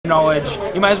knowledge,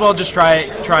 you might as well just try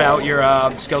out your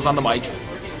skills on the mic.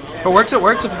 If it works, it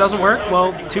works. If it doesn't work,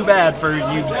 well, too bad for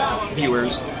you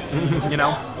viewers. You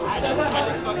know.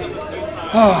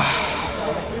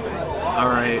 All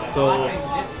right, so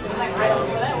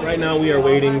right now we are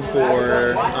waiting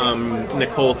for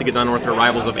Nicole to get done with her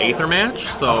Rivals of Aether match.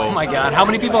 So oh my God, how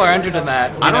many people are entered in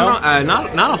that? I don't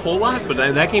know, not a whole lot, but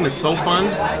that game is so fun.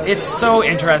 It's so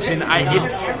interesting.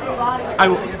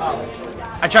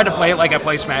 I tried to play it like I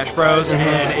play Smash Bros, and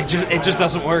it just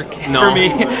doesn't work for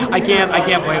me. I can't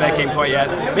play that game quite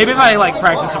yet. Maybe if I like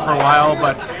practice it for a while,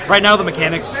 but right now the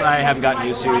mechanics I haven't gotten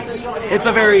used to. It's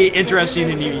a very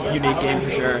interesting and unique game for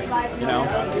sure. You know.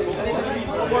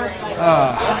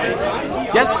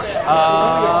 Yes.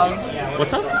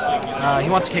 What's up? He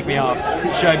wants to kick me off.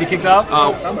 Should I be kicked off?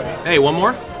 Hey, one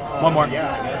more. One more.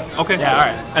 Okay. Yeah. All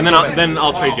right. And then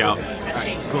I'll trade you out. All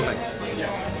right. Cool thing.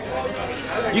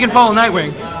 You can follow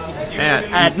Nightwing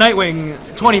at Nightwing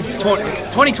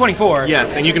 2024.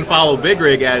 Yes, and you can follow Big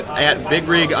Rig at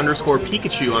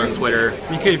BigRig_Pikachu on Twitter.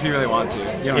 You could if you really want to.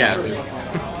 You don't have to.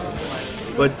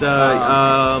 But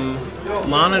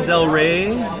Lana Del Rey,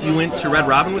 you went to Red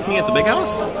Robin with me at the Big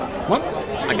House? What?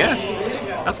 I guess.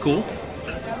 That's cool.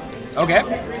 Okay.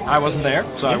 I wasn't there,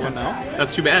 so I wouldn't know.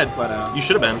 That's too bad. But you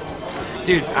should have been.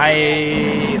 Dude,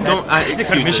 it's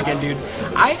Michigan, dude.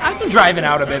 I've been driving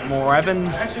out a bit more. I've been,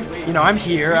 I'm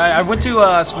here. I went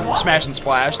to Smash and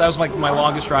Splash. That was like my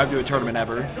longest drive to a tournament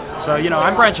ever. So,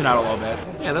 I'm branching out a little bit.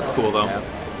 Yeah, that's cool, though. Yeah.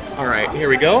 All right, here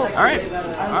we go. All right.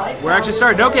 We're actually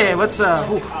started. Okay, let's,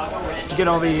 did you get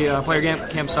all the player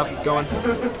cam stuff going?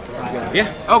 Sounds good.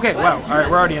 Yeah. Okay, wow. All right,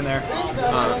 we're already in there.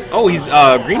 He's,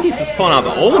 GreenBeast is pulling out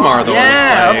the Olimar, though.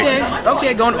 Yeah,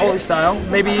 okay, going Oli style.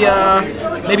 Maybe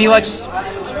he likes,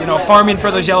 farming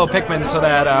for those yellow Pikmin so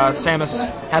that Samus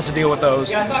has to deal with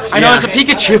those. I know as a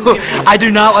Pikachu, I do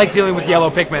not like dealing with yellow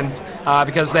Pikmin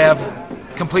because they have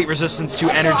complete resistance to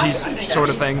energy sort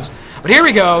of things. But here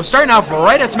we go, starting off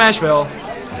right at Smashville.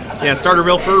 Yeah, starter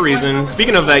real for a reason.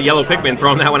 Speaking of that yellow Pikmin,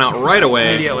 throwing that one out right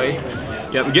away. Immediately.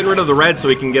 Yep, getting rid of the red so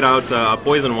he can get out a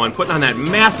poison one, putting on that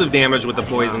massive damage with the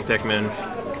poison Pikmin.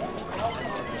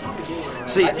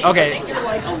 See, okay,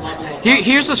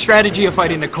 here's the strategy of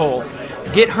fighting Nicole.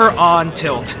 Get her on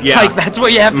tilt. Yeah. Like, that's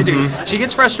what you have to do. She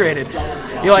gets frustrated.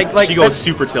 You like she goes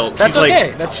super tilt. That's she's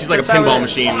okay. She's like a pinball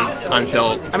machine on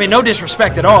tilt. I mean, no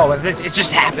disrespect at all. It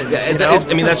just happens. Yeah,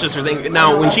 that's just her thing.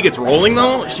 Now, when she gets rolling,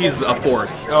 though, she's a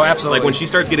force. Oh, absolutely. Like, when she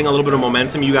starts getting a little bit of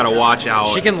momentum, you got to watch out.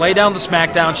 She can lay down the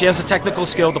smackdown. She has a technical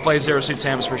skill to play Zero Suit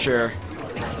Samus for sure.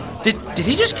 Did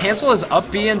he just cancel his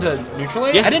up B into neutral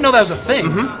air? Yeah. I didn't know that was a thing.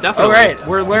 Definitely. All right,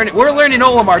 we're learning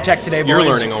Olimar tech today, boys. You're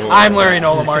learning Olimar. I'm learning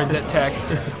Olimar tech.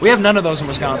 We have none of those in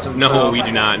Wisconsin. No, so. we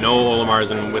do not. No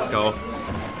Olimars in Wisco.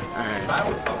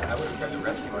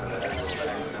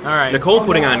 All right. Nicole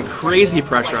putting on crazy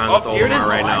pressure on this Olimar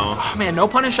right now. Oh man, no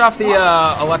punish off the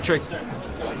electric.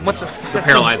 What's the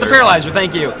paralyzer? The paralyzer.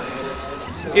 Thank you.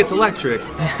 It's electric.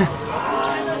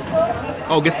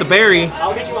 Oh, gets the berry.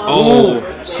 Oh,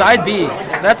 side B.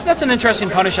 That's an interesting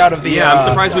punish out of the. Yeah, I'm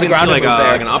surprised we didn't see like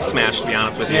an up smash, to be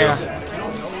honest with you. Yeah.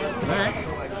 All right.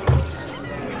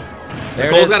 There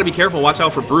Nicole's got to be careful. Watch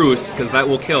out for Bruce, because that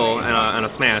will kill on a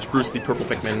smash. Bruce, the purple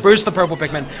Pikmin. Bruce, the purple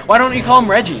Pikmin. Why don't you call him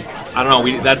Reggie? I don't know.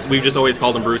 We've just always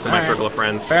called him Bruce in my circle of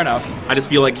friends. Fair enough. I just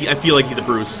feel like he's a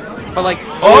Bruce. But like,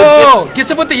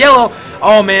 gets him with the yellow.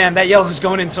 Oh man, that yellow's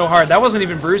going in so hard. That wasn't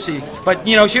even Brucey. But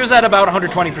she was at about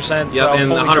 120%. Yep, so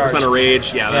and 100% of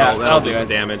rage. Yeah, that'll do some it.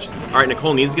 damage. All right,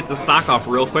 Nicole needs to get the stock off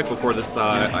real quick before this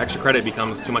extra credit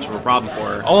becomes too much of a problem for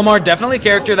her. Olimar, definitely a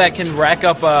character that can rack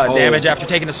up damage after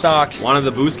taking a stock. Wanted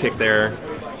the boost kick there.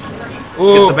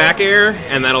 Ooh. Gets the back air,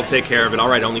 and that'll take care of it. All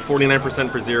right, only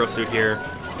 49% for Zero Suit here.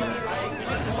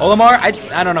 Olimar,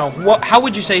 I don't know. How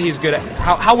would you say he's good at?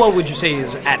 How well would you say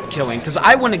he's at killing? Because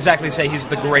I wouldn't exactly say he's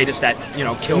the greatest at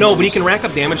killing. No, but he can rack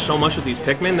up damage so much with these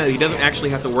Pikmin that he doesn't actually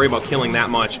have to worry about killing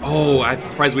that much. Oh, I'm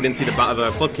surprised we didn't see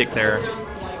the flip kick there.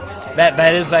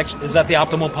 That is actually, is that the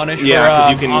optimal punish for you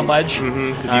can, on ledge? Because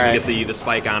you can get the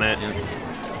spike on it.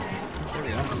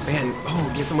 Man,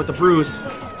 gets him with the Bruce.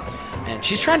 And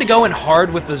she's trying to go in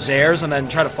hard with the Zairs and then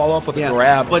try to follow up with a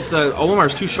grab. But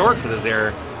Olimar's too short for the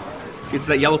Zair. Gets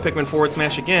that yellow Pikmin forward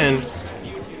smash again.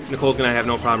 Nicole's going to have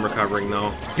no problem recovering,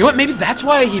 though. You know what? Maybe that's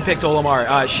why he picked Olimar.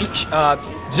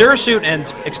 Zero Suit, and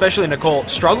especially Nicole,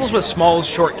 struggles with small,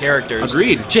 short characters.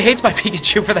 Agreed. She hates my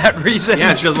Pikachu for that reason.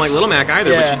 Yeah, she doesn't like Little Mac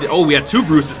either. Yeah. But we had two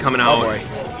Bruces coming out. Oh, boy.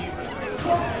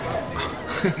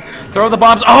 Throw the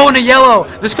bombs. Oh, and a yellow.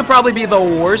 This could probably be the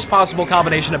worst possible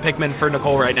combination of Pikmin for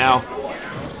Nicole right now.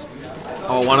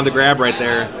 Oh, wanted the grab right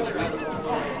there.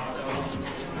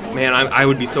 Man, I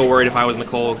would be so worried if I was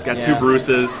Nicole. Got two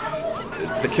Bruces.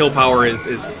 The kill power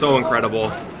is so incredible.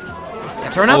 Yeah,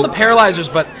 throwing out the paralyzers,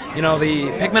 but you know the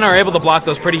Pikmin are able to block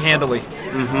those pretty handily.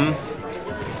 Mm-hmm.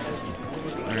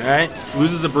 All right.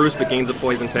 Loses a Bruce, but gains a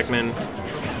poison Pikmin.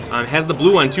 Has the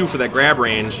blue one too for that grab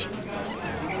range.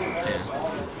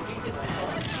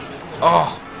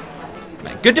 Oh.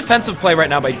 Man, good defensive play right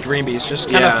now by GreenBeast. Just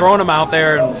kind of throwing him out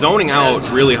there. And zoning out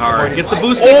really hard. Gets the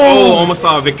boost kick. Oh, almost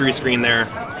saw a victory screen there.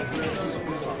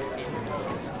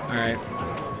 Alright.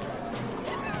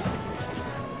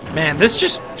 Man, this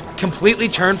just completely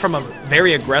turned from a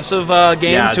very aggressive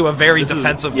game to a very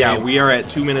defensive game. Yeah, we are at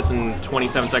 2 minutes and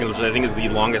 27 seconds, which I think is the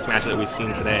longest match that we've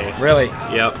seen today. Really?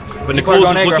 Yep. But Nicole's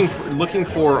just looking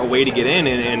for a way to get in,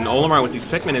 and Olimar with these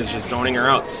Pikmin is just zoning her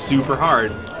out super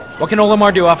hard. What can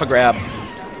Olimar do off a grab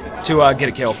to get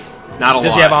a kill? Not a lot.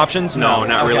 Does he have options? No,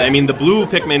 not really. I mean, the blue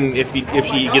Pikmin, if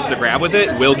she gets the grab with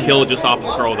it, will kill just off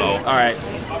the throw, though. All right.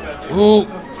 Ooh.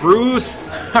 Bruce.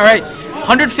 All right.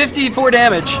 154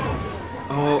 damage.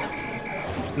 Oh.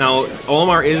 Now,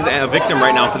 Olimar is a victim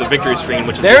right now for the victory screen,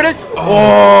 which is... There it is.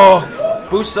 Oh.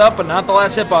 Boosts up, but not the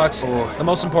last hitbox. Oh. The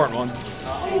most important one.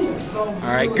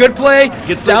 All right. Good play.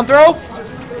 Gets down throw.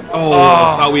 Oh,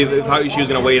 I thought she was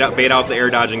going to bait out the air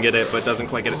dodge and get it, but doesn't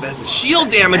quite get it. That's shield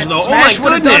damage, though. Smash oh,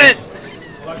 my goodness.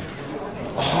 Done it.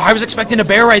 Oh, I was expecting a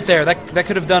bear right there. That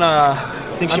could have done a...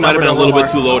 I think she might have been a little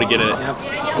bit too low to get it. Yep.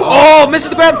 Oh, misses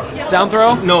the grab. Down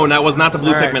throw. No, that was not the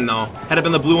blue Pikmin, though. Had it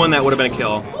been the blue one, that would have been a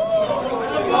kill.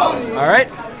 All right.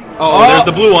 Oh, there's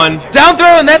the blue one. Down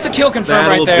throw, and that's a kill confirmed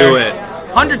right there. That'll do it.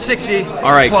 160.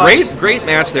 All right, great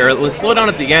match there. Let's slow down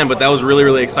at the end, but that was really,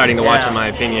 really exciting to watch, in my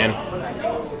opinion.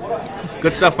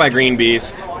 Good stuff by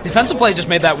GreenBeast. Defensive play just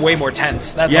made that way more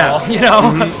tense. That's all, you know.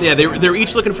 Mm-hmm. Yeah, they're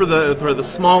each looking for the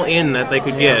small in that they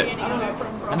could get,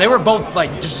 and they were both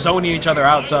like just zoning each other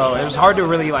out. So it was hard to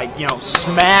really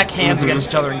smack hands against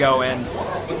each other and go in.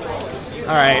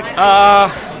 All right,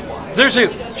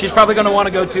 Zersu. She's probably going to want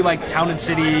to go to Town and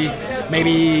City.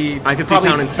 Maybe I could see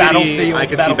Town and City. I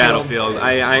could see Battlefield.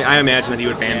 I imagine that he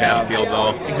would ban Battlefield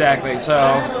though. Exactly. So,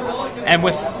 and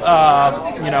with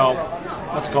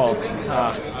what's it called?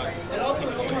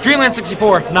 Dreamland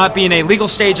 64 not being a legal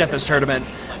stage at this tournament,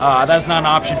 that's not an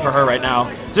option for her right now.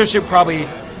 Zersu probably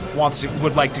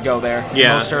would like to go there.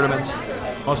 Yeah. Most tournaments,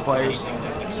 most players.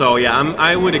 So yeah,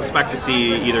 I would expect to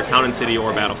see either Town and City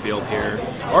or Battlefield here,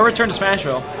 or return to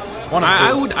Smashville. One of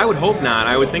two. I would hope not.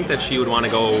 I would think that she would want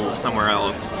to go somewhere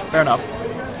else. Fair enough.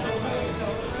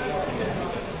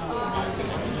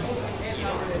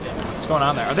 What's going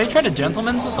on there? Are they trying to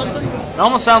gentlemen's or something? It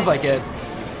almost sounds like it.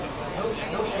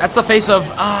 That's the face of,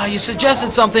 you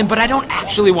suggested something, but I don't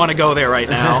actually want to go there right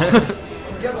now.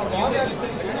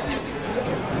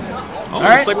 All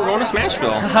right. Looks like we're going to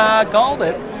Smashville. Called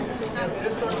it.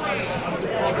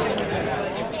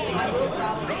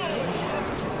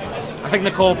 I think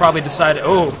Nicole probably decided,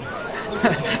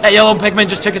 that yellow Pikmin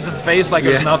just took it to the face like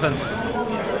it was nothing.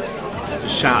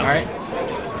 Shots.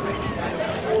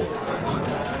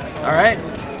 All right.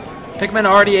 Pikmin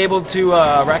already able to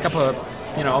rack up a,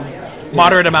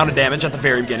 moderate amount of damage at the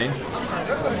very beginning.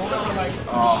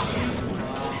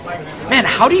 Man,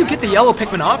 how do you get the yellow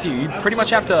Pikmin off you? You pretty much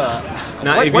have to...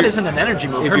 What isn't an energy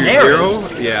move? Her nair is.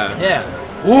 Yeah. Yeah.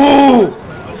 Ooh!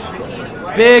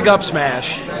 Big up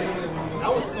smash.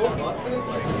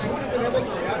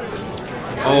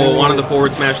 Oh, wanted the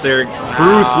forward smash there.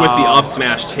 Bruce with the up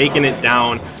smash, taking it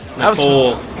down.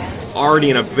 Nicole already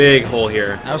in a big hole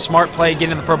here. That was smart play,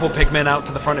 getting the purple Pikmin out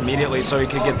to the front immediately so he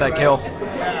could get that kill.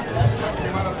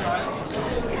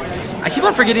 I keep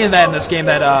on forgetting that in this game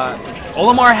that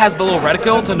Olimar has the little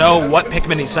reticle to know what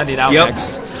Pikmin he's sending out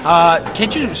next.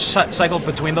 Can't you cycle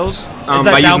between those?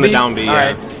 By using the down B, All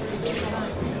right.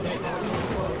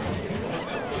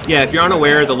 Yeah, if you're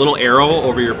unaware, the little arrow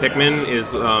over your Pikmin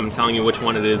is telling you which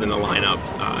one it is in the lineup.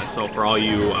 So for all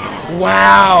you...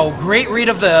 Wow! Great read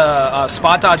of the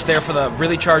spot dodge there for the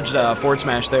really charged forward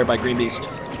smash there by GreenBeast.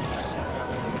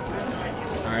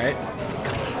 Alright.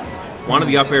 Wanted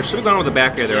the up air. Should have gone with the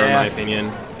back air there, in my opinion.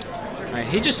 Alright,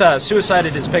 he just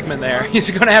suicided his Pikmin there. He's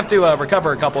going to have to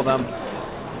recover a couple of them.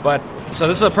 But so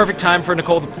this is a perfect time for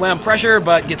Nicole to play on pressure,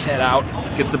 but gets hit out.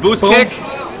 Gets the boost kick.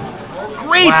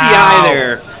 Great DI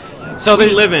there. So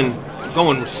they're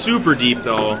going super deep,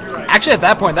 though. Actually, at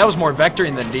that point, that was more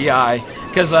vectoring than DI,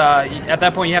 because at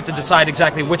that point, you have to decide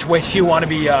exactly which way you want to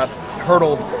be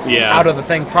hurdled out of the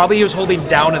thing. Probably he was holding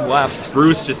down and left.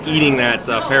 Bruce just eating that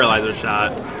paralyzer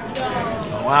shot.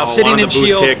 Wow, sitting in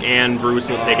shield. Boost kick, and Bruce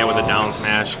will take it with a down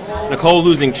smash. Nicole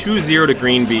losing 2-0 to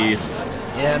GreenBeast.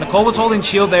 Yeah, Nicole was holding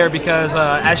shield there because,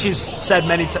 as she's said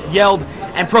yelled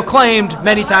and proclaimed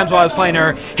many times while I was playing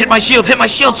her, hit my shield so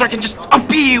I can just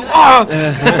up-B you! Oh!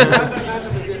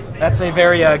 That's a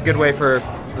very good way for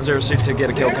the Zero Suit to get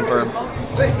a kill confirmed.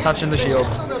 Touching the shield.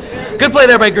 Good play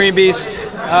there by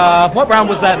GreenBeast. What round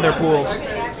was that in their pools?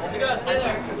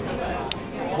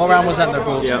 What round was that in their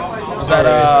pools? Yep. Was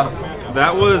that,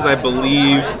 That was, I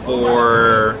believe,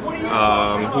 for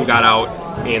who got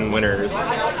out in winners.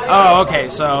 Oh, okay,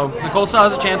 so Nicole still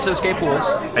has a chance to escape pools.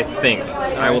 I think.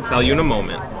 I will tell you in a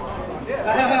moment.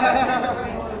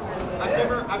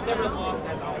 I've never lost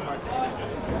as Olimar.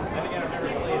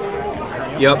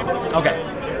 Yep. Okay.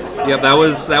 Yep, that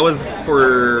was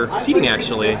for seeding,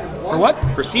 actually. For what?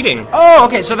 For seeding. Oh,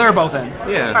 okay, so they're both in.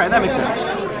 Yeah. All right, that makes sense.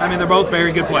 I mean, they're both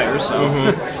very good players, so.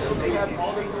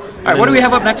 All right, what do we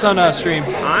have up next on stream?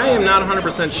 I am not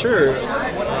 100% sure.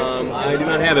 I do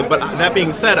not have it, but that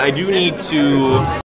being said, I do need to